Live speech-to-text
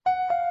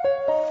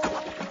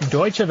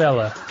Deutsche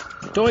Welle.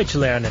 Deutsch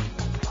lernen.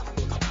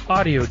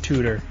 Audio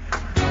tutor.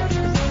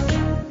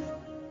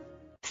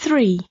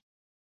 3.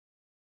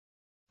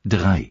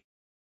 3.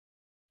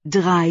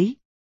 3.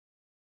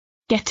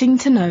 Getting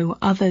to know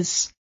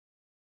others.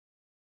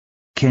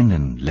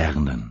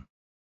 Kennenlernen.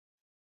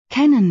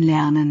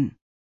 Kennenlernen.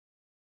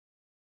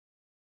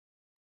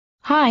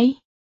 Hi.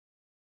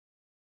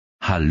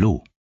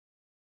 Hallo.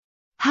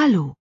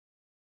 Hallo.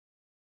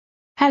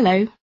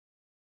 Hello.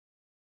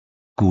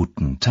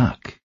 Guten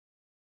Tag.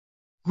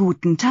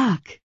 Guten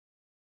Tag.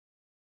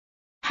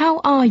 How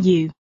are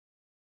you?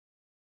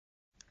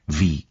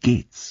 Wie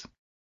geht's?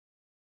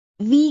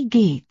 Wie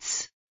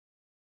geht's?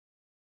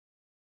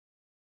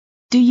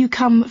 Do you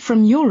come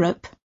from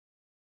Europe?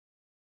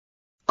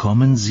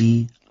 Kommen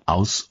Sie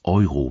aus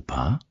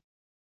Europa?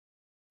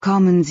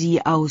 Kommen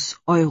Sie aus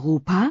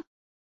Europa?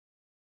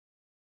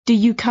 Do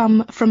you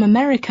come from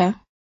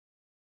America?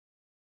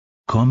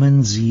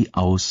 Kommen Sie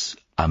aus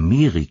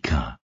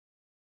Amerika?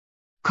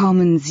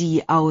 Kommen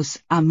Sie aus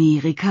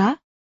Amerika?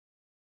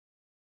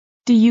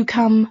 Do you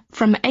come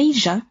from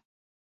Asia?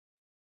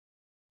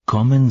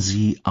 Kommen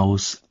Sie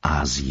aus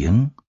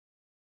Asien?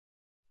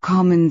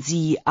 Kommen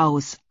Sie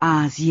aus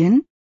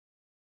Asien?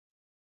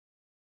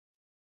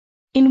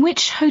 In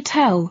which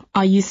hotel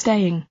are you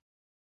staying?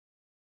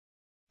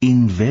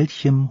 In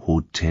welchem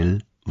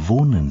Hotel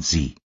wohnen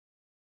Sie?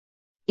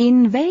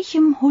 In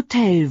welchem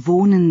Hotel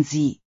wohnen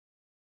Sie?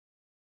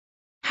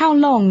 How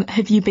long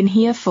have you been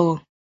here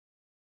for?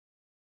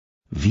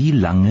 Wie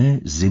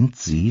lange sind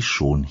Sie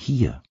schon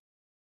hier?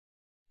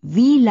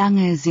 Wie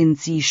lange sind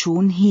Sie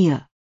schon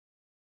hier?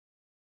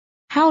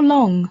 How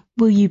long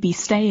will you be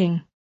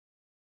staying?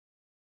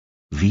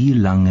 Wie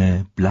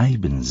lange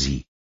bleiben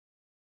Sie?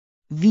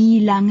 Wie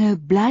lange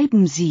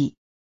bleiben Sie?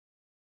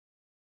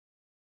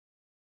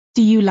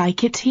 Do you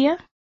like it here?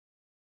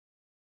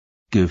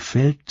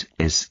 Gefällt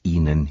es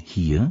Ihnen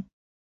hier?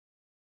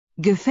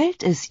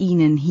 Gefällt es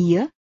Ihnen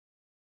hier?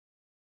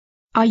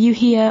 Are you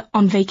here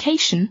on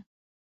vacation?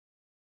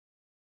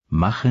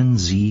 Machen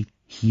Sie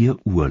hier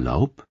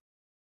Urlaub?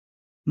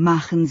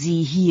 Machen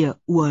Sie hier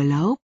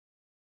Urlaub?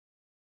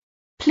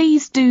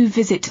 Please do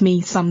visit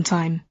me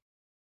sometime.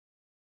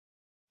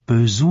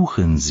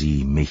 Besuchen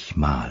Sie mich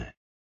mal.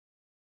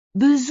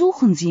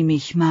 Besuchen Sie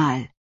mich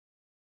mal.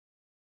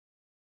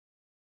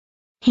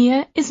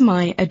 Here is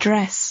my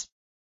address.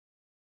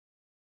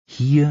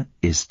 Hier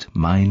ist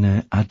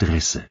meine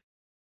Adresse.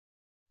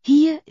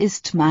 Hier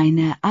ist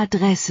meine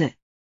Adresse.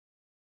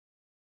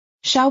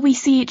 Shall we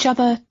see each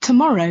other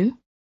tomorrow?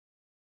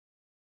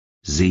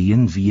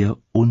 Sehen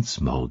wir uns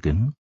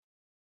morgen?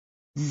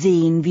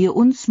 Sehen wir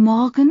uns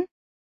morgen?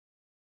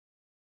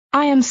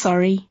 I am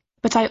sorry,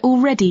 but I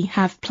already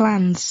have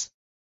plans.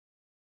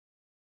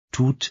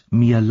 Tut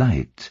mir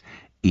leid,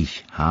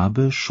 ich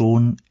habe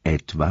schon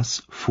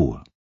etwas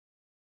vor.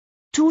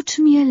 Tut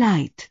mir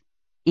leid,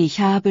 ich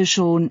habe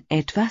schon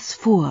etwas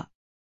vor.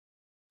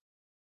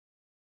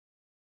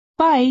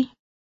 Bye.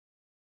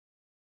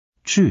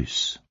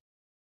 Tschüss.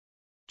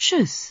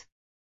 Tschüss.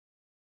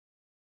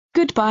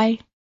 Goodbye.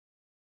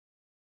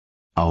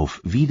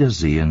 Auf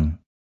Wiedersehen.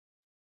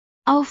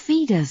 Auf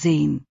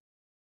Wiedersehen.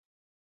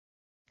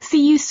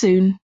 See you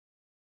soon.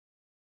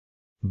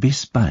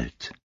 Bis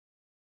bald.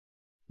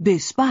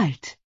 Bis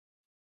bald.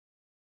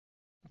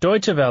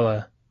 Deutsche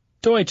Welle.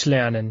 Deutsch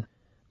lernen.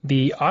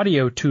 The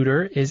audio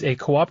tutor is a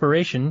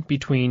cooperation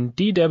between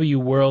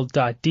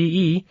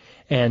dwworld.de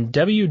and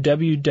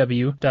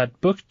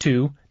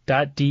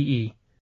www.book2.de.